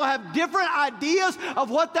sometimes people have different ideas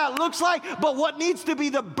of what that looks like, but what needs to be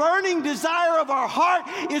the burning desire of our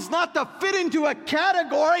heart is not to fit into a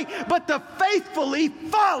category, but to faithfully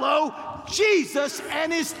follow Jesus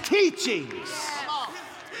and his teachings.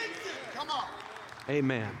 Come on.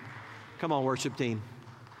 Amen. Come on, worship team.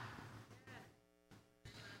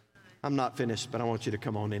 I'm not finished, but I want you to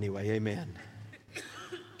come on anyway. Amen.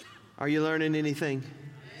 Are you learning anything?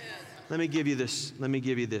 Let me give you this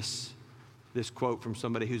quote from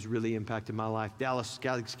somebody who's really impacted my life.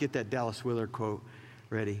 Get that Dallas Willard quote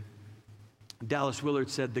ready. Dallas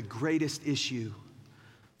Willard said, "The greatest issue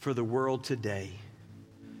for the world today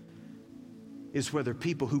is whether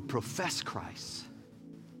people who profess Christ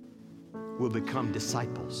will become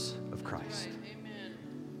disciples of Christ."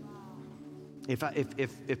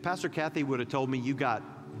 If Pastor Kathy would have told me you got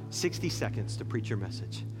 60 seconds to preach your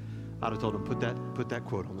message, I'd have told him, put that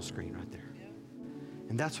quote on the screen right there.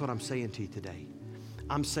 And that's what I'm saying to you today.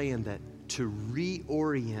 I'm saying that to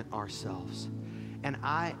reorient ourselves. And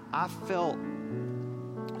I felt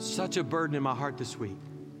such a burden in my heart this week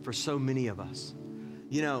for so many of us.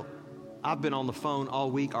 You know, I've been on the phone all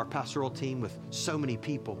week, our pastoral team, with so many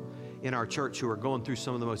people in our church who are going through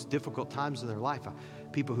some of the most difficult times in their life.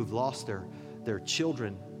 People who've lost their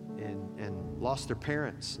children and lost their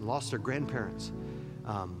parents, and lost their grandparents,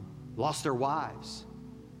 lost their wives.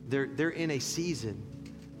 They're in a season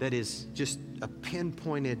that is just a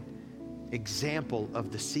pinpointed example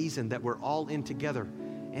of the season that we're all in together.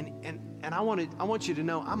 And I want you to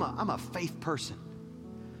know I'm a faith person.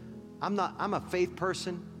 I'm a faith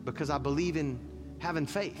person because I believe in having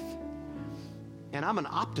faith. And I'm an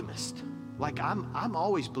optimist. Like I'm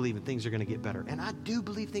always believing things are going to get better. And I do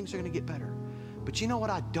believe things are going to get better. But you know what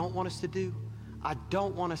I don't want us to do? I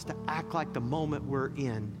don't want us to act like the moment we're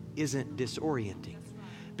in isn't disorienting.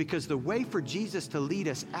 Because the way for Jesus to lead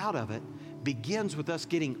us out of it begins with us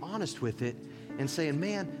getting honest with it and saying,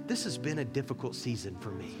 man, this has been a difficult season for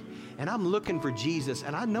me. And I'm looking for Jesus,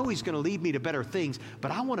 and I know he's going to lead me to better things, but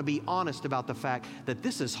I want to be honest about the fact that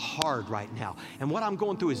this is hard right now. And what I'm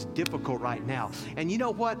going through is difficult right now. And you know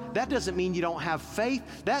what? That doesn't mean you don't have faith.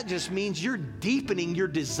 That just means you're deepening your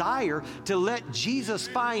desire to let Jesus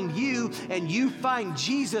find you, and you find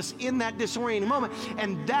Jesus in that disorienting moment.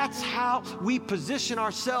 And that's how we position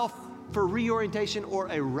ourselves for reorientation or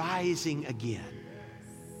a rising again.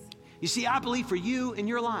 You see, I believe for you in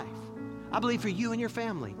your life, I believe for you and your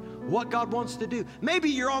family, what God wants to do. Maybe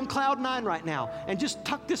you're on cloud 9 right now, and just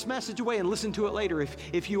tuck this message away and listen to it later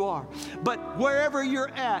if you are. But wherever you're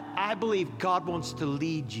at, I believe God wants to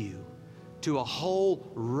lead you to a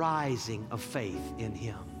whole rising of faith in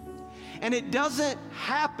him. And it doesn't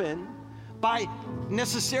happen by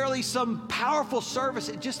necessarily some powerful service.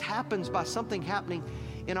 It just happens by something happening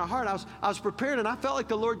in our heart. I was prepared, and I felt like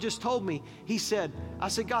the Lord just told me. I said,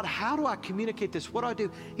 God, how do I communicate this? What do I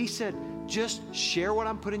do? He said, just share what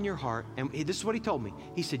I'm putting in your heart. And this is what he told me.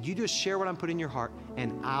 He said, you just share what I'm putting in your heart,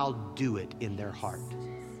 and I'll do it in their heart.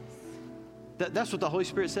 That's what the Holy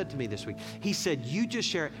Spirit said to me this week. He said, you just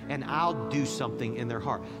share it and I'll do something in their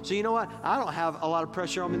heart. So you know what? I don't have a lot of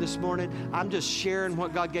pressure on me this morning. I'm just sharing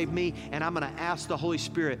what God gave me, and I'm going to ask the Holy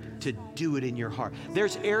Spirit to do it in your heart.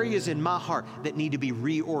 There's areas in my heart that need to be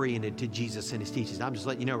reoriented to Jesus and his teachings. I'm just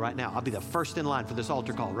letting you know right now. I'll be the first in line for this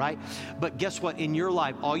altar call, right? But guess what? In your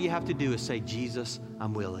life, all you have to do is say, Jesus,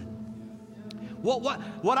 I'm willing.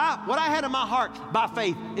 What I had in my heart by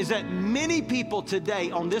faith is that many people today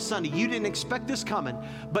on this Sunday, you didn't expect this coming,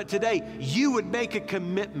 but today you would make a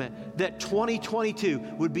commitment that 2022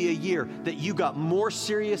 would be a year that you got more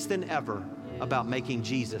serious than ever about making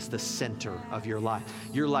Jesus the center of your life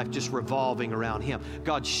just revolving around him.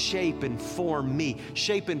 God, shape and form me,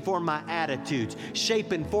 shape and form my attitudes,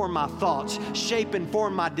 shape and form my thoughts, shape and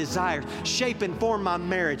form my desires, shape and form my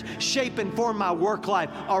marriage, shape and form my work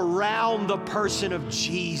life around the person of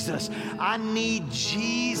Jesus. I need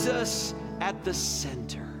Jesus at the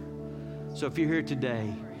center. So if you're here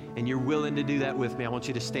today and you're willing to do that with me, I want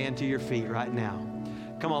you to stand to your feet right now.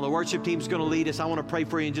 Come on, the worship team's going to lead us. I want to pray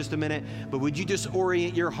for you in just a minute, but would you just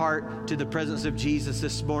orient your heart to the presence of Jesus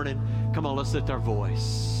this morning? Come on, let's lift our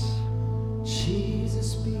voice.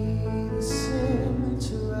 Jesus, be the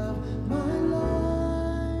center of my life.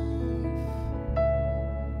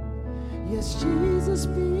 Yes, Jesus,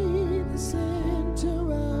 be the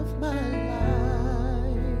center of my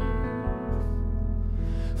life.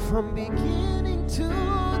 From beginning to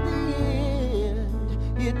the end,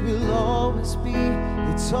 it will always be,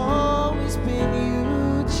 it's always been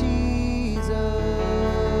you, Jesus,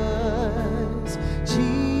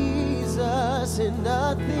 Jesus, and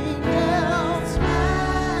nothing else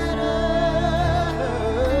matters.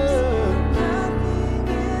 Nothing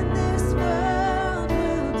in this world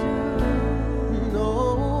will do.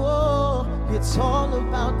 No, it's all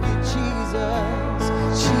about you, Jesus,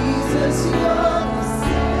 Jesus, you're the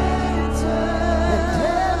center, and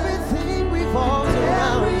everything revolves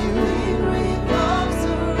around you.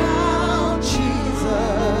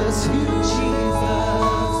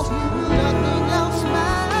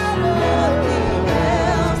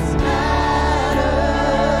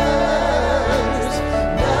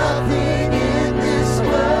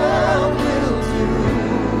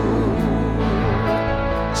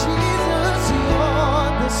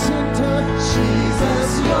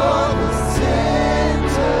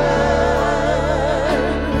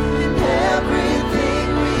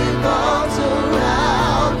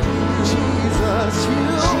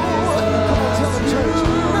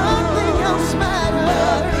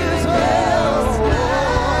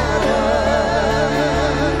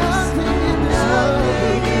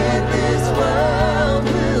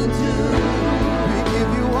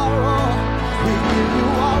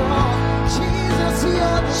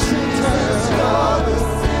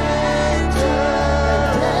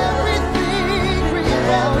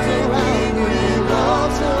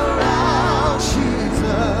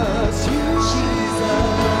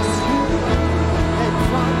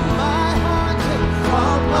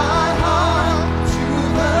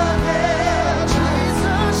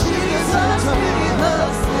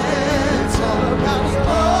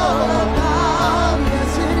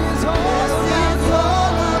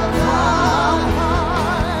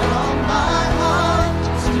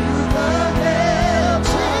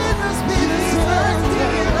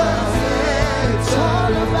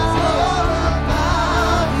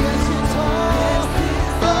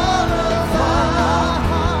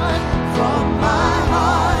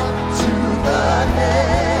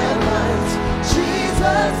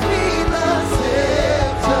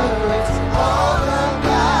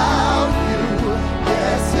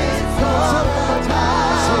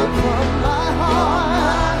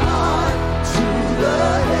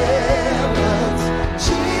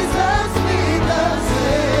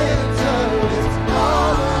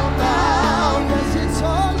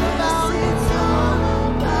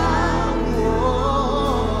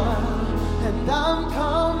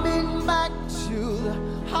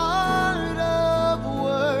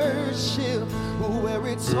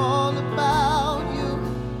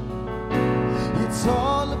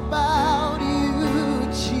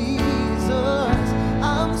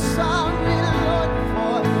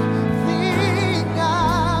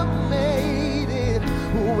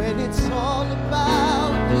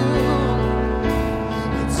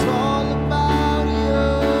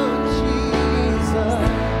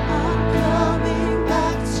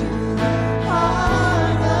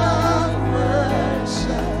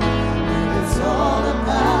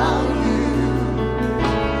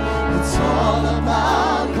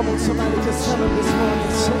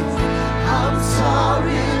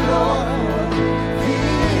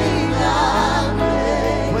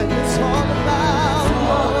 When it's all about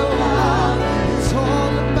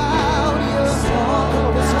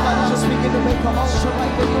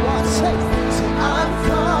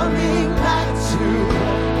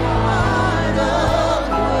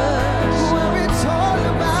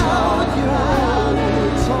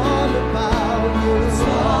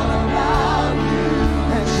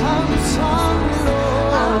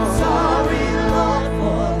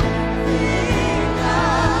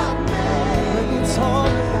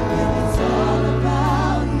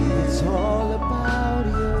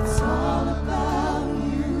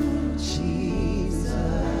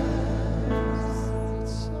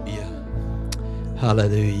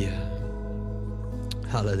Hallelujah.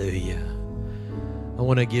 Hallelujah. I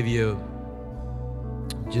want to give you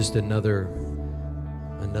just another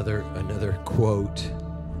quote.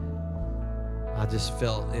 I just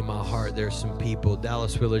felt in my heart there's some people.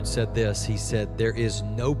 Dallas Willard said this. He said, there is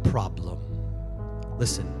no problem.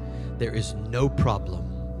 Listen, there is no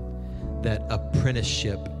problem that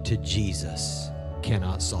apprenticeship to Jesus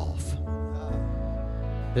cannot solve.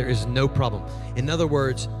 There is no problem. In other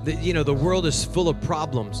words, the world is full of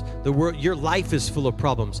problems. Your life is full of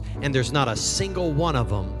problems, and there's not a single one of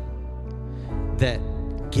them that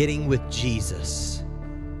getting with Jesus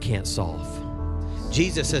can't solve.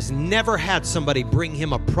 Jesus has never had somebody bring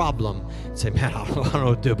him a problem and say, man, I don't know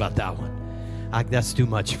what to do about that one. That's too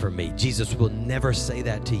much for me. Jesus will never say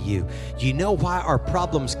that to you. Do you know why our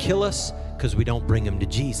problems kill us? Because we don't bring them to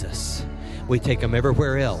Jesus. We take them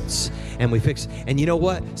everywhere else and we fix. And you know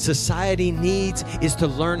what society needs is to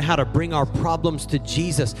learn how to bring our problems to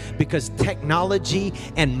Jesus, because technology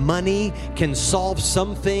and money can solve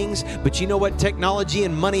some things. But you know what technology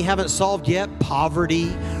and money haven't solved yet? Poverty,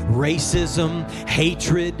 racism,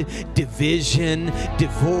 hatred, division,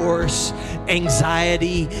 divorce,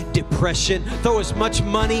 anxiety, depression. Throw as much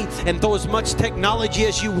money and throw as much technology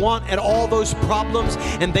as you want at all those problems,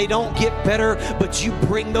 and they don't get better. But you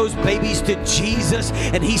bring those babies to Jesus,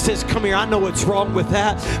 and he says, come here, I know what's wrong with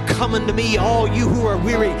that. Come unto me, all you who are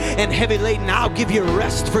weary and heavy laden, I'll give you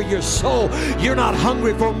rest for your soul. You're not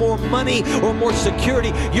hungry for more money or more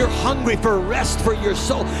security. You're hungry for rest for your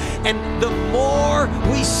soul. And the more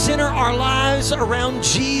we center our lives around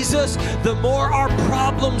Jesus, the more our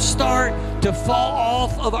problems start to fall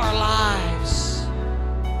off of our lives.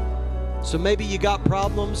 So maybe you got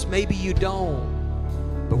problems, maybe you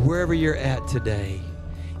don't. But wherever you're at today,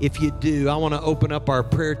 if you do, I want to open up our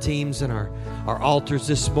prayer teams and our altars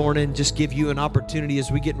this morning, just give you an opportunity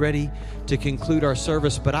as we get ready to conclude our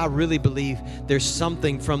service. But I really believe there's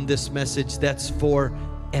something from this message that's for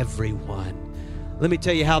everyone. Let me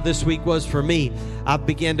tell you how this week was for me. I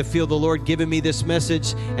began to feel the Lord giving me this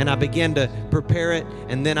message, and I began to prepare it,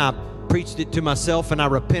 and then I preached it to myself, and I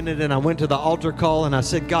repented, and I went to the altar call, and I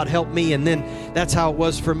said, God, help me. And then that's how it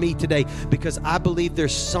was for me today, because I believe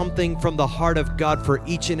there's something from the heart of God for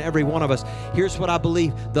each and every one of us. Here's what I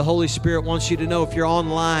believe the Holy Spirit wants you to know. If you're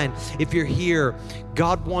online, if you're here,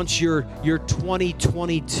 God wants your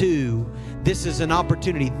 2022. This is an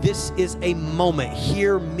opportunity. This is a moment.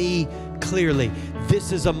 Hear me clearly.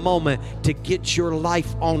 This is a moment to get your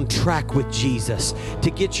life on track with Jesus,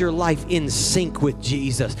 to get your life in sync with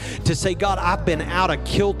Jesus, to say, God, I've been out of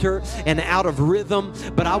kilter and out of rhythm,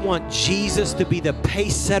 but I want Jesus to be the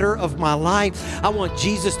pace setter of my life. I want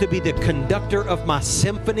Jesus to be the conductor of my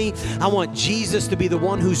symphony. I want Jesus to be the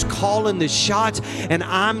one who's calling the shots. And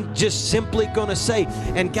I'm just simply going to say,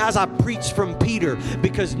 and guys, I preached from Peter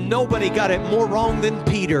because nobody got it more wrong than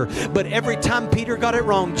Peter. But every time Peter got it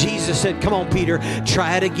wrong, Jesus said, come on, Peter,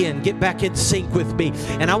 try it again. Get back in sync with me.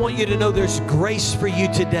 And I want you to know there's grace for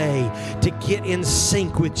you today to get in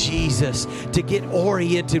sync with Jesus, to get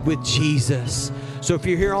oriented with Jesus. So if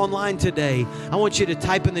you're here online today, I want you to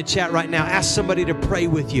type in the chat right now. Ask somebody to pray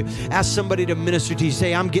with you. Ask somebody to minister to you.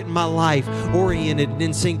 Say, I'm getting my life oriented and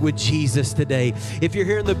in sync with Jesus today. If you're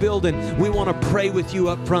here in the building, we want to pray with you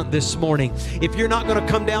up front this morning. If you're not going to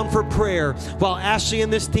come down for prayer while Ashley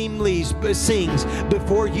and this team sings,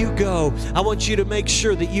 before you go, I want you to make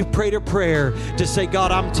sure that you prayed a prayer to say,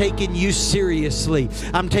 God, I'm taking you seriously.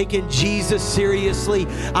 I'm taking Jesus seriously.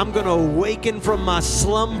 I'm going to awaken from my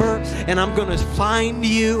slumber, and I'm going to find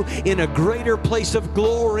you in a greater place of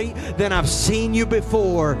glory than I've seen you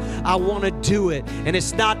before. I want to do it. And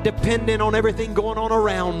it's not dependent on everything going on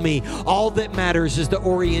around me. All that matters is the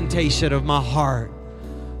orientation of my heart.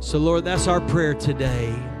 So, Lord, that's our prayer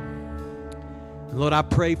today. Lord, I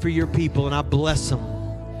pray for your people and I bless them.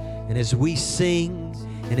 And as we sing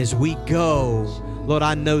and as we go, Lord,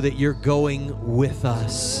 I know that you're going with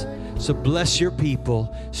us. So bless your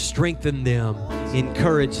people, strengthen them,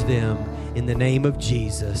 encourage them in the name of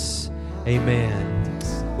Jesus. Amen.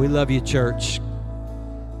 We love you, church.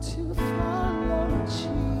 To follow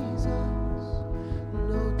Jesus,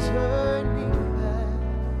 no turning back,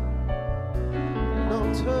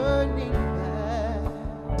 no turning back.